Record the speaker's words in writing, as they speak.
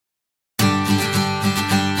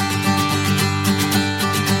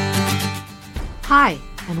Hi,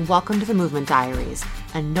 and welcome to the Movement Diaries,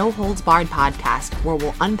 a no-holds-barred podcast where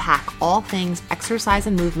we'll unpack all things exercise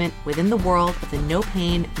and movement within the world of the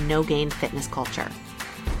no-pain, no-gain fitness culture.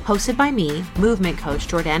 Hosted by me, movement coach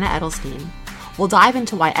Jordana Edelstein, we'll dive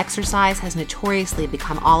into why exercise has notoriously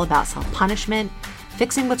become all about self-punishment,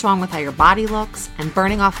 fixing what's wrong with how your body looks, and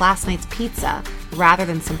burning off last night's pizza rather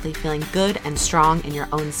than simply feeling good and strong in your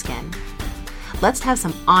own skin. Let's have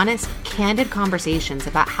some honest, candid conversations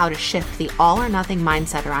about how to shift the all-or-nothing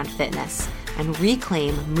mindset around fitness and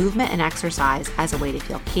reclaim movement and exercise as a way to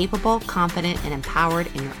feel capable, confident, and empowered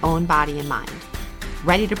in your own body and mind.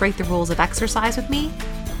 Ready to break the rules of exercise with me?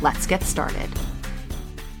 Let's get started.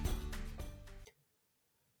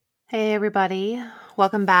 Hey everybody,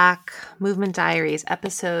 welcome back. Movement Diaries,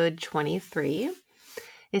 episode 23.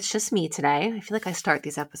 It's just me today. I feel like I start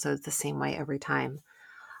these episodes the same way every time.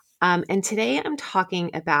 And today I'm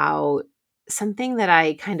talking about something that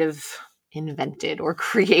I kind of invented or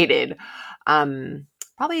created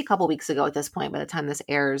probably a couple weeks ago at this point by the time this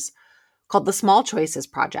airs, called the Small Choices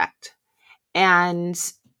Project. And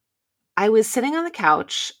I was sitting on the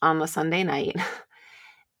couch on a Sunday night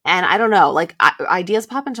and I don't know, ideas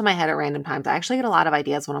pop into my head at random times. I actually get a lot of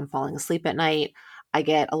ideas when I'm falling asleep at night. I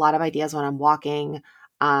get a lot of ideas when I'm walking.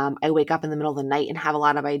 I wake up in the middle of the night and have a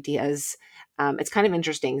lot of ideas. It's kind of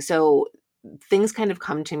interesting. So things kind of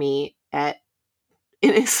come to me at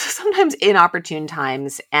sometimes inopportune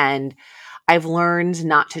times. And I've learned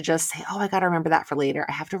not to just say, oh, I got to remember that for later.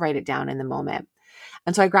 I have to write it down in the moment.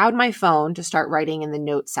 And so I grabbed my phone to start writing in the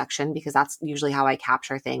notes section because that's usually how I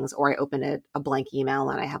capture things, or I open a blank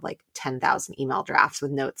email and I have like 10,000 email drafts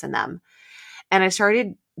with notes in them. And I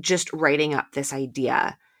started just writing up this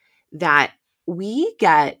idea that we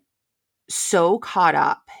get so caught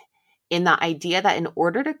up in the idea that in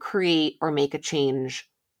order to create or make a change,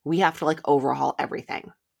 we have to overhaul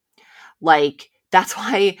everything. That's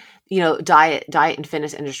why, diet and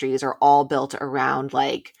fitness industries are all built around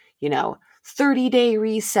 30-day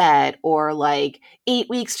reset or 8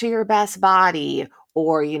 weeks to your best body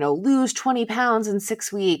or, lose 20 pounds in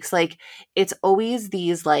 6 weeks. It's always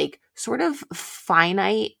these sort of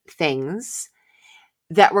finite things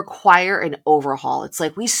that require an overhaul. It's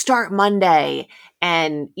we start Monday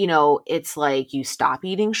and, it's you stop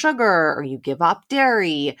eating sugar or you give up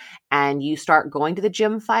dairy and you start going to the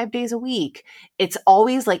gym 5 days a week. It's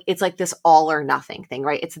always it's this all or nothing thing,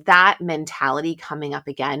 right? It's that mentality coming up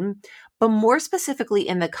again, but more specifically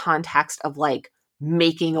in the context of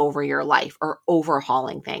making over your life or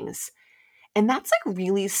overhauling things. And that's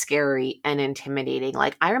really scary and intimidating.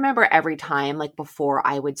 I remember every time before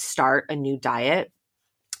I would start a new diet,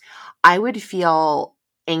 I would feel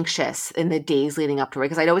anxious in the days leading up to it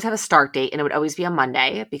because I'd always have a start date and it would always be a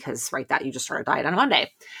Monday because that you just start a diet on a Monday.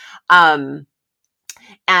 And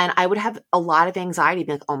I would have a lot of anxiety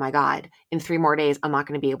being oh my God, in 3 more days, I'm not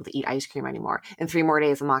going to be able to eat ice cream anymore. In 3 more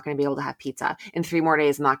days, I'm not going to be able to have pizza. In 3 more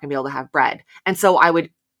days, I'm not going to be able to have bread. And so I would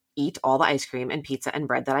eat all the ice cream and pizza and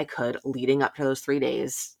bread that I could leading up to those 3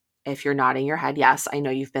 days. If you're nodding your head, yes, I know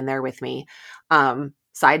you've been there with me.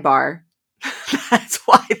 Sidebar. That's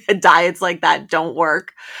why the diets like that don't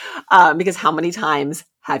work. Because how many times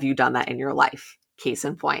have you done that in your life? Case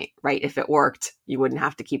in point, right? If it worked, you wouldn't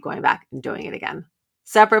have to keep going back and doing it again.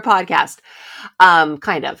 Separate podcast,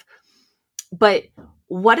 kind of. But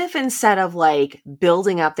what if instead of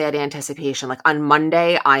building up that anticipation, on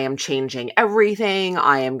Monday, I am changing everything.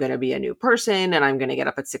 I am going to be a new person and I'm going to get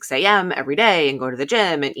up at 6 a.m. every day and go to the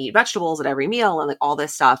gym and eat vegetables at every meal and all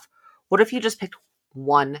this stuff. What if you just picked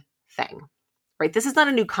one thing, right? This is not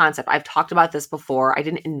a new concept. I've talked about this before. I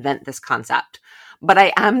didn't invent this concept, but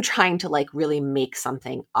I am trying to really make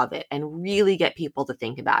something of it and really get people to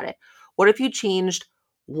think about it. What if you changed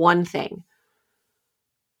one thing?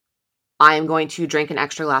 I am going to drink an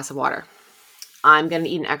extra glass of water. I'm going to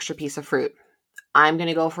eat an extra piece of fruit. I'm going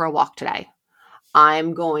to go for a walk today.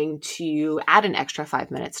 I'm going to add an extra 5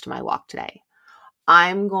 minutes to my walk today.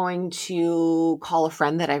 I'm going to call a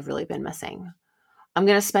friend that I've really been missing. I'm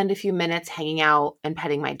going to spend a few minutes hanging out and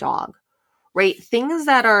petting my dog, right? Things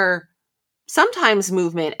that are sometimes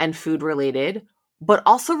movement and food related, but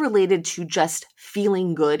also related to just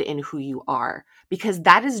feeling good in who you are, because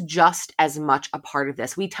that is just as much a part of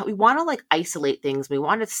this. We want to isolate things. We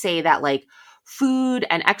want to say that food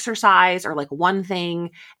and exercise are one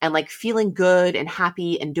thing and feeling good and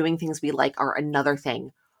happy and doing things we like are another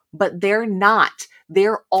thing. But they're not.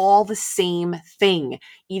 They're all the same thing.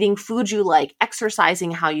 Eating food you like,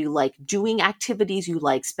 exercising how you like, doing activities you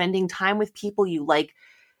like, spending time with people you like.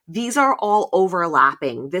 These are all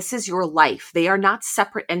overlapping. This is your life. They are not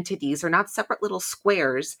separate entities. They're not separate little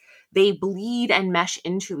squares. They bleed and mesh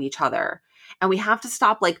into each other. And we have to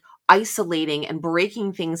stop like isolating and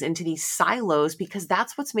breaking things into these silos, because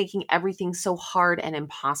that's what's making everything so hard and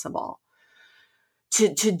impossible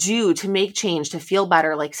to make change, to feel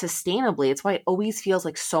better, like sustainably. It's why it always feels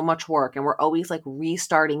like so much work. And we're always like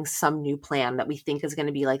restarting some new plan that we think is going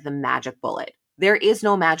to be like the magic bullet. There is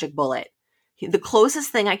no magic bullet. The closest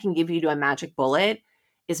thing I can give you to a magic bullet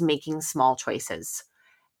is making small choices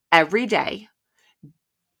every day,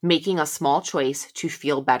 making a small choice to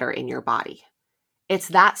feel better in your body. It's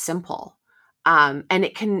that simple. And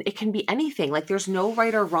it can be anything. Like there's no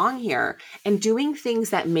right or wrong here. And doing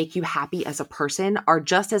things that make you happy as a person are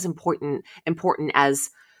just as important as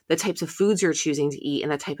the types of foods you're choosing to eat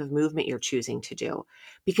and the type of movement you're choosing to do.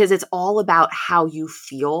 Because it's all about how you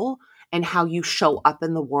feel and how you show up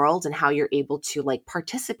in the world and how you're able to like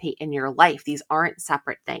participate in your life. These aren't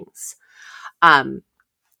separate things.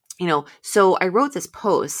 So I wrote this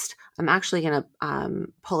post. I'm actually going to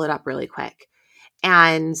pull it up really quick.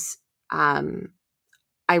 And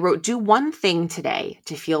I wrote, do one thing today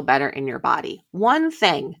to feel better in your body. One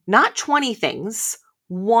thing, not 20 things,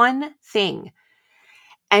 one thing.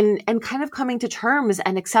 And kind of coming to terms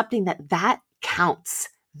and accepting that counts.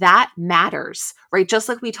 That matters, right? Just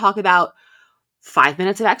like we talk about 5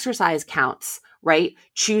 minutes of exercise counts, right?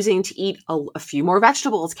 Choosing to eat a few more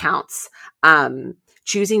vegetables counts.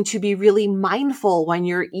 Choosing to be really mindful when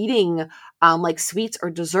you're eating like sweets or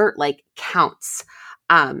dessert, like counts.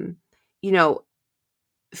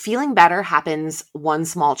 Feeling better happens one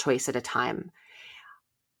small choice at a time.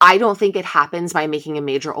 I don't think it happens by making a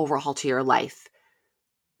major overhaul to your life,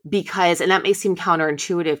 because, and that may seem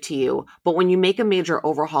counterintuitive to you, but when you make a major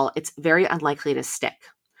overhaul, it's very unlikely to stick.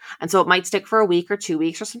 And so it might stick for a week or 2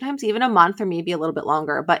 weeks, or sometimes even a month, or maybe a little bit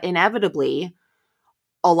longer, but inevitably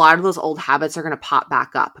a lot of those old habits are going to pop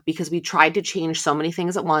back up because we tried to change so many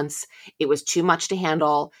things at once. It was too much to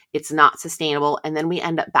handle. It's not sustainable. And then we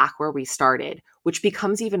end up back where we started, which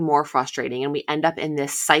becomes even more frustrating. And we end up in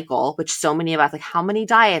this cycle, which so many of us, like, how many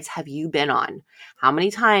diets have you been on? How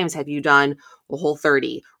many times have you done a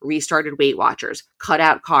Whole30, restarted Weight Watchers, cut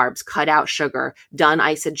out carbs, cut out sugar, done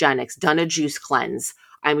isogenics, done a juice cleanse?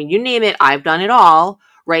 I mean, you name it, I've done it all,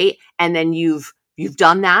 right? And then you've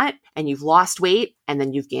done that and you've lost weight, and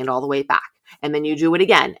then you've gained all the weight back. And then you do it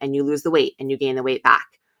again and you lose the weight and you gain the weight back,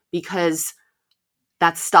 because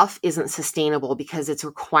that stuff isn't sustainable, because it's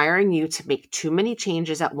requiring you to make too many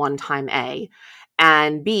changes at one time, A,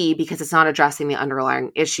 and B, because it's not addressing the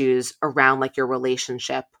underlying issues around like your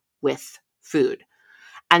relationship with food.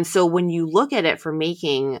 And so when you look at it from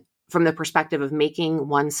the perspective of making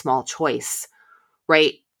one small choice,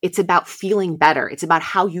 right? It's about feeling better. It's about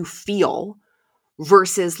how you feel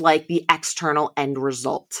versus like the external end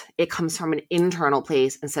result. It comes from an internal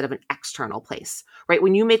place instead of an external place, right?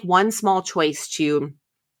 When you make one small choice to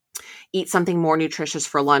eat something more nutritious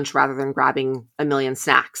for lunch rather than grabbing a million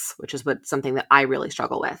snacks, which is something that I really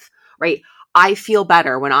struggle with, right? I feel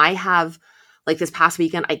better when I have, like this past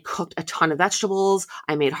weekend, I cooked a ton of vegetables.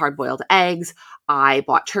 I made hard-boiled eggs. I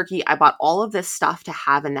bought turkey. I bought all of this stuff to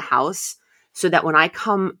have in the house, so that when I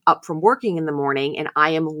come up from working in the morning and I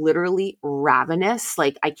am literally ravenous,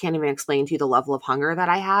 like I can't even explain to you the level of hunger that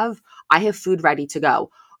I have food ready to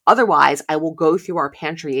go. Otherwise, I will go through our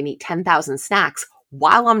pantry and eat 10,000 snacks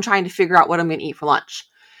while I'm trying to figure out what I'm going to eat for lunch.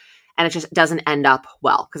 And it just doesn't end up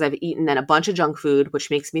well, because I've eaten then a bunch of junk food, which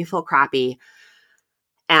makes me feel crappy.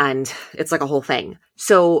 And it's like a whole thing.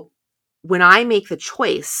 So when I make the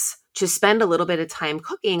choice to spend a little bit of time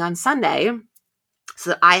cooking on Sunday,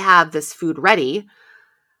 so that I have this food ready,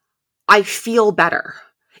 I feel better.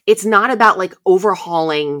 It's not about like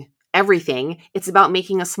overhauling everything. It's about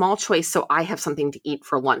making a small choice so I have something to eat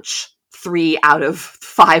for lunch 3 out of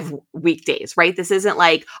 5 weekdays, right? This isn't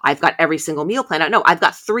like I've got every single meal planned out. No, I've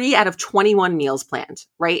got 3 out of 21 meals planned,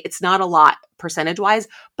 right? It's not a lot percentage-wise,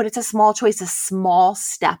 but it's a small choice, a small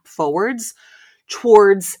step forwards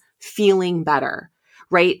towards feeling better,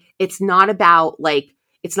 right? It's not about like,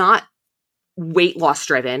 it's not weight loss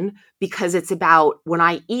driven, because it's about when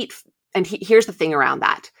I eat. And here's the thing around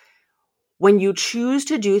that. When you choose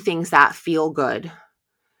to do things that feel good,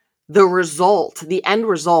 the end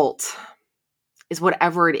result is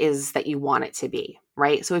whatever it is that you want it to be,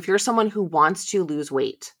 right? So if you're someone who wants to lose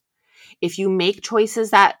weight, if you make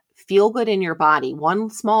choices that feel good in your body, one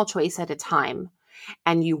small choice at a time,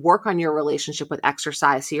 and you work on your relationship with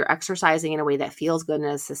exercise, so you're exercising in a way that feels good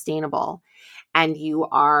and is sustainable, and you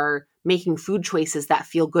are making food choices that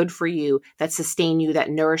feel good for you, that sustain you, that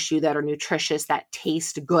nourish you, that are nutritious, that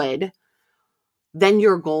taste good, then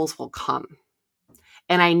your goals will come.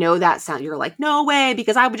 And I know you're like, no way,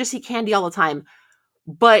 because I would just eat candy all the time.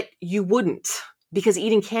 But you wouldn't, because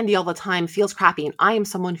eating candy all the time feels crappy. And I am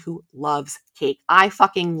someone who loves cake. I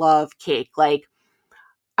fucking love cake. Like,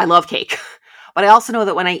 I love cake. But I also know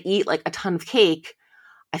that when I eat like a ton of cake,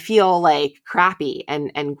 I feel like crappy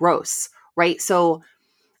and gross, right? So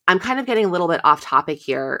I'm kind of getting a little bit off topic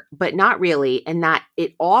here, but not really, in that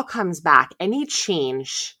it all comes back. Any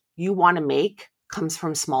change you want to make comes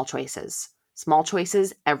from small choices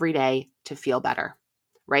every day to feel better,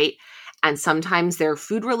 right? And sometimes they're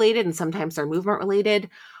food related and sometimes they're movement related.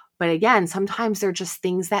 But again, sometimes they're just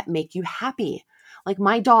things that make you happy. Like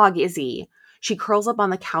my dog, Izzy, she curls up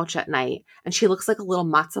on the couch at night and she looks like a little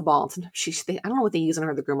matzo ball. And sometimes I don't know what they use on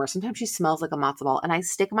her, the groomer. Sometimes she smells like a matzo ball. And I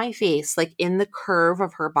stick my face like in the curve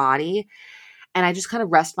of her body and I just kind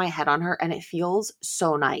of rest my head on her and it feels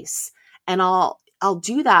so nice. And I'll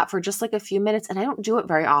do that for just like a few minutes, and I don't do it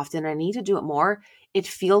very often. I need to do it more. It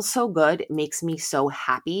feels so good. It makes me so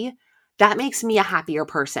happy. That makes me a happier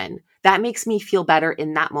person. That makes me feel better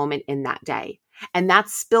in that moment, in that day. And that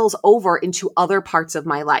spills over into other parts of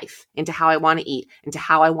my life, into how I want to eat, into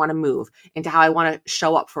how I want to move, into how I want to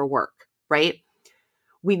show up for work, right?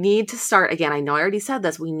 We need to start, again, I know I already said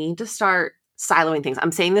this, we need to start siloing things.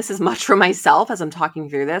 I'm saying this as much for myself as I'm talking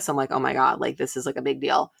through this. I'm like, oh my God, like this is like a big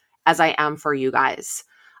deal, as I am for you guys.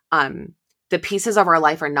 The pieces of our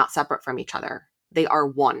life are not separate from each other. They are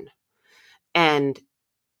one. And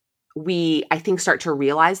we, I think, start to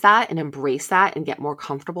realize that and embrace that and get more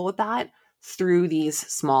comfortable with that through these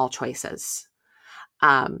small choices.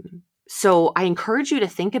 So I encourage you to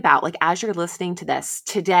think about, like, as you're listening to this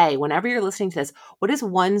today, whenever you're listening to this, what is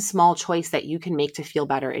one small choice that you can make to feel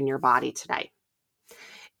better in your body today?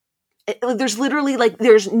 There's literally like,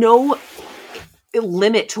 there's no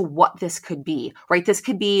limit to what this could be, right? This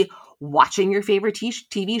could be watching your favorite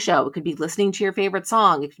TV show. It could be listening to your favorite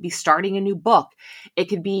song. It could be starting a new book. It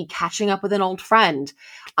could be catching up with an old friend.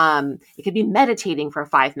 It could be meditating for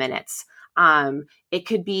 5 minutes. It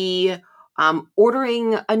could be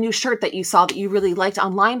ordering a new shirt that you saw that you really liked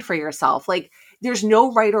online for yourself. Like, there's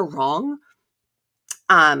no right or wrong.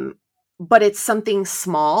 But it's something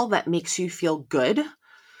small that makes you feel good.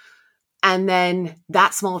 And then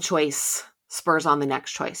that small choice spurs on the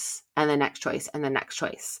next choice and the next choice and the next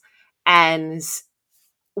choice. And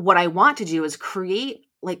what I want to do is create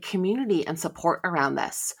like community and support around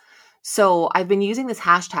this. So I've been using this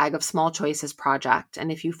hashtag of Small Choices Project.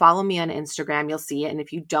 And if you follow me on Instagram, you'll see it. And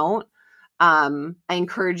if you don't, I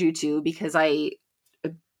encourage you to, because I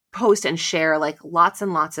post and share like lots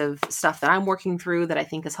and lots of stuff that I'm working through that I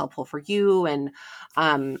think is helpful for you, and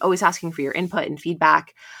always asking for your input and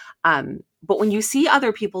feedback. But when you see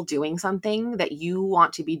other people doing something that you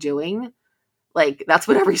want to be doing, like that's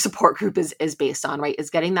what every support group is based on, right? Is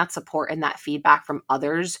getting that support and that feedback from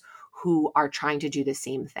others who are trying to do the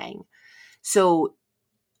same thing. So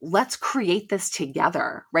let's create this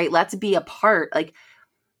together, right? Let's be a part. Like,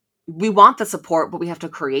 we want the support, but we have to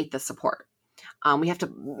create the support. We have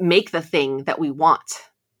to make the thing that we want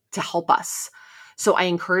to help us. So I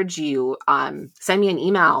encourage you, send me an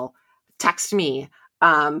email, text me,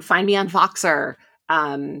 find me on Voxer,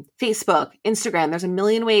 Facebook, Instagram. There's a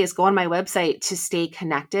million ways. Go on my website to stay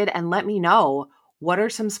connected and let me know what are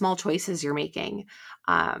some small choices you're making,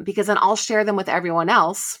 because then I'll share them with everyone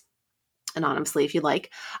else anonymously if you'd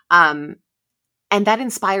like. And that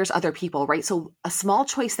inspires other people, right? So a small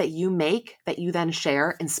choice that you make that you then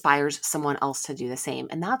share inspires someone else to do the same.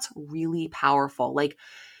 And that's really powerful. Like,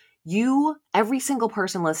 every single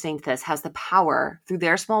person listening to this has the power through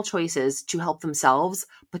their small choices to help themselves,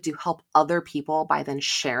 but to help other people by then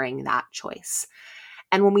sharing that choice.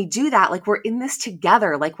 And when we do that, like, we're in this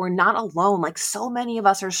together, like we're not alone. Like, so many of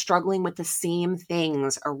us are struggling with the same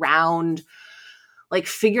things around like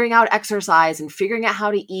figuring out exercise and figuring out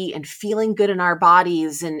how to eat and feeling good in our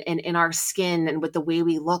bodies and in our skin and with the way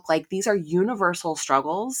we look. Like, these are universal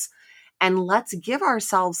struggles. And let's give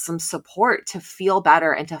ourselves some support to feel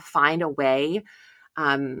better and to find a way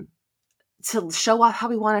to show up how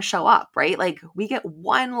we want to show up, right? Like, we get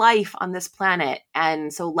one life on this planet.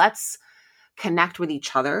 And so let's connect with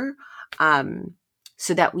each other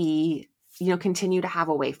so that we, continue to have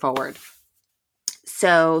a way forward.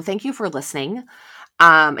 So thank you for listening.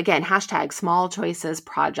 Again, hashtag Small Choices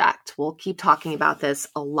Project. We'll keep talking about this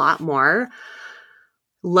a lot more.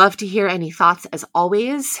 Love to hear any thoughts as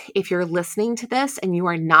always. If you're listening to this and you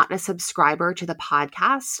are not a subscriber to the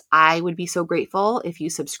podcast, I would be so grateful if you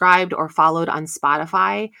subscribed or followed on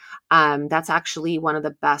Spotify. That's actually one of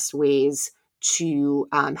the best ways to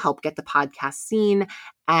help get the podcast seen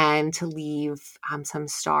and to leave some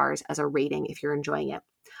stars as a rating if you're enjoying it.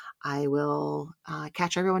 I will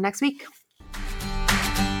catch everyone next week.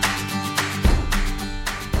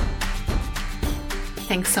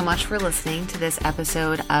 thanks so much for listening to this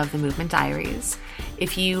episode of the Movement Diaries.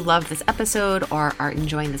 If you loved this episode or are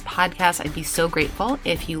enjoying this podcast, I'd be so grateful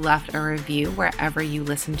if you left a review wherever you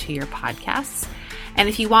listen to your podcasts. And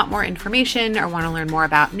if you want more information or want to learn more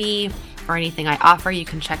about me or anything I offer, you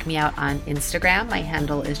can check me out on Instagram. My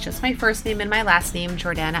handle is just my first name and my last name,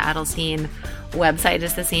 Jordana Adelstein. Website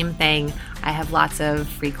is the same thing. I have lots of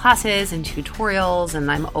free classes and tutorials, and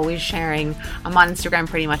I'm always sharing. I'm on Instagram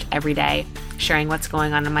pretty much every day, sharing what's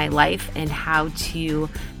going on in my life and how to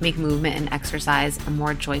make movement and exercise a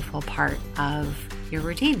more joyful part of your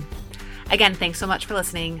routine. Again, thanks so much for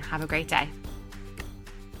listening. Have a great day.